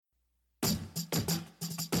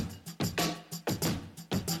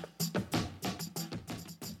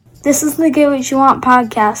This is the Get What You Want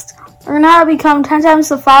podcast. Learn how to become 10 times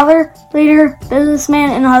the father, leader,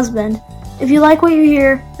 businessman, and husband. If you like what you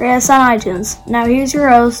hear, rate us on iTunes. Now here's your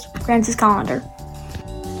host, Francis Collender.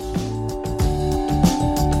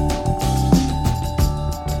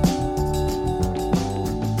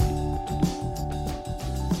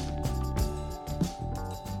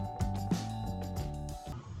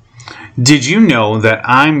 Did you know that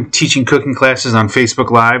I'm teaching cooking classes on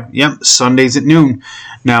Facebook Live? Yep, Sundays at noon.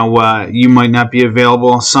 Now, you might not be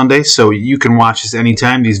available on Sunday, so you can watch us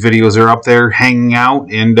anytime. These videos are up there hanging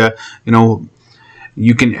out, and,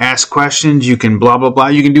 you can ask questions, you can blah, blah, blah.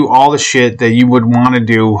 You can do all the shit that you would want to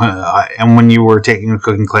do and when you were taking a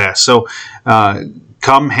cooking class. So,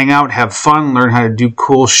 come hang out, have fun, learn how to do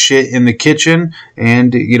cool shit in the kitchen,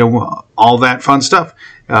 and, all that fun stuff.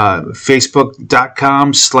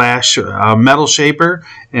 Facebook.com/Metal Shaper,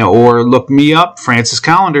 or look me up, Francis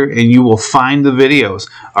Collender, and you will find the videos.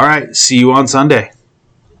 All right, see you on Sunday.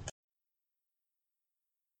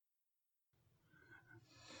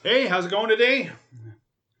 Hey, how's it going today?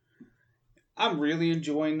 I'm really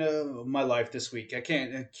enjoying my life this week. I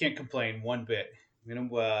can't complain one bit.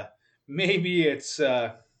 Maybe it's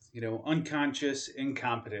unconscious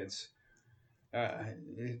incompetence.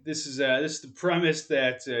 This is the premise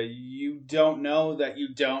that you don't know that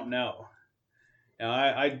you don't know. Now,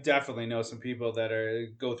 I definitely know some people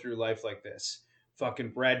that go through life like this,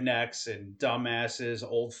 fucking rednecks and dumbasses,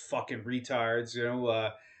 old fucking retards.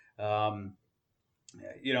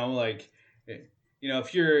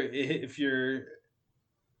 If you're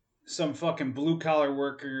some fucking blue collar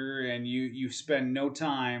worker and you spend no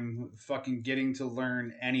time fucking getting to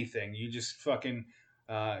learn anything, you just fucking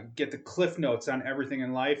get the cliff notes on everything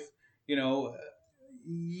in life,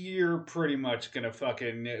 you're pretty much gonna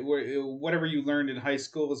fucking whatever you learned in high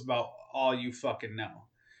school is about all you fucking know.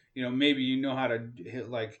 Maybe you know how to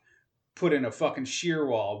put in a fucking shear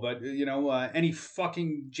wall, but any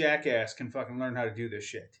fucking jackass can fucking learn how to do this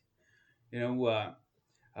shit.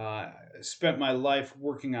 Spent my life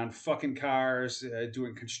working on fucking cars,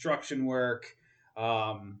 doing construction work,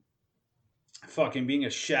 fucking being a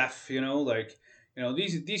chef.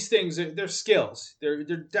 These things, they're skills. They're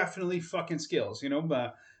definitely fucking skills.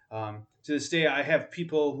 But to this day, I have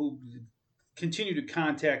people who continue to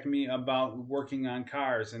contact me about working on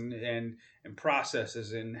cars and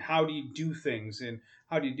processes and how do you do things and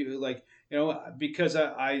how do you do because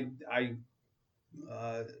I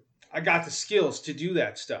got the skills to do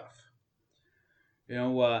that stuff.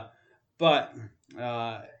 But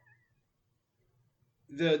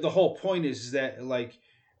the whole point is that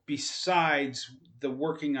besides the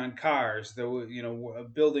working on cars, the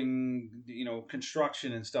building,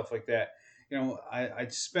 construction and stuff like that, I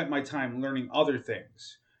spent my time learning other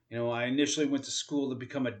things. I initially went to school to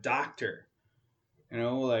become a doctor.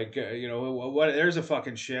 There's a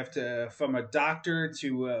fucking shift from a doctor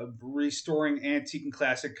to restoring antique and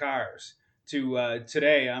classic cars to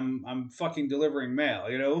today I'm fucking delivering mail.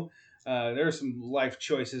 There are some life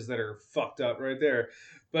choices that are fucked up right there,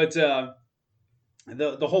 but the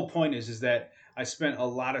whole point is that I spent a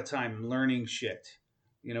lot of time learning shit,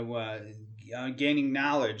 gaining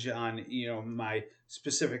knowledge on my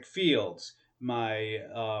specific fields, my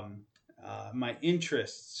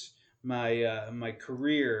interests, my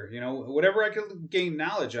career, whatever I could gain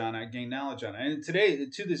knowledge on, I gain knowledge on. And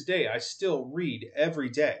to this day, I still read every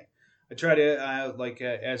day. I try to,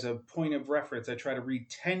 as a point of reference, I try to read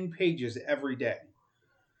 10 pages every day.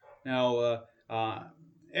 Now,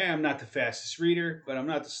 I'm not the fastest reader, but I'm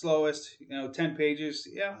not the slowest. 10 pages,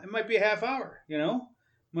 it might be a half hour,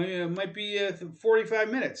 it might be 45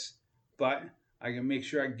 minutes, but I can make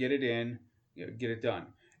sure I get it in, get it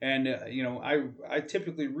done. And, I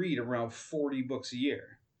typically read around 40 books a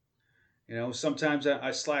year. Sometimes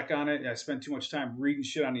I slack on it. I spend too much time reading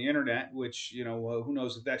shit on the internet, which, who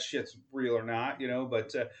knows if that shit's real or not,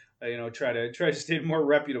 but, try to stay in more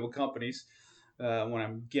reputable companies when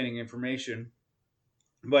I'm getting information.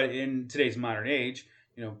 But in today's modern age,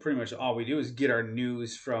 pretty much all we do is get our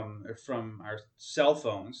news from our cell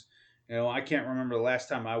phones. I can't remember the last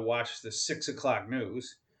time I watched the 6 o'clock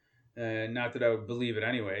news. Not that I would believe it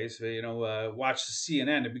anyways. But, watched the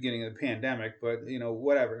CNN at the beginning of the pandemic, but,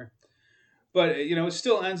 whatever. But, it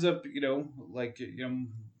still ends up,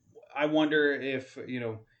 I wonder if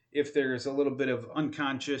there's a little bit of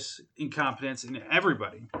unconscious incompetence in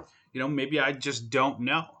everybody. Maybe I just don't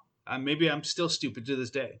know. Maybe I'm still stupid to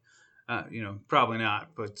this day. Probably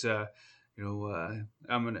not, but I'm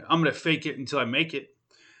gonna fake it until I make it.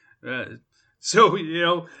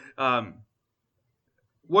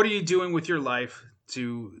 What are you doing with your life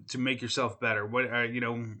to make yourself better? What are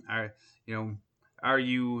Do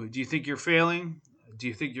you think you're failing? Do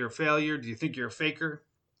you think you're a failure? Do you think you're a faker?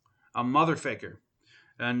 A mother faker.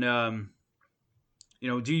 And,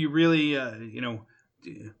 do you really, do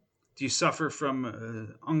you suffer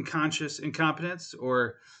from unconscious incompetence?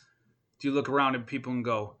 Or do you look around at people and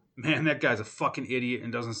go, man, that guy's a fucking idiot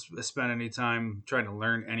and doesn't spend any time trying to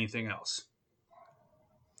learn anything else?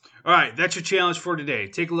 All right, that's your challenge for today.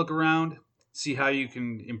 Take a look around, see how you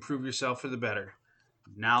can improve yourself for the better.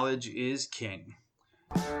 Knowledge is king.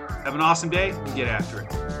 Have an awesome day and get after it.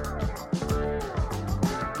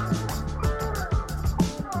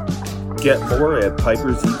 Get more at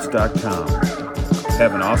piperseats.com.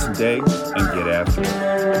 Have an awesome day and get after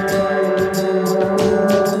it.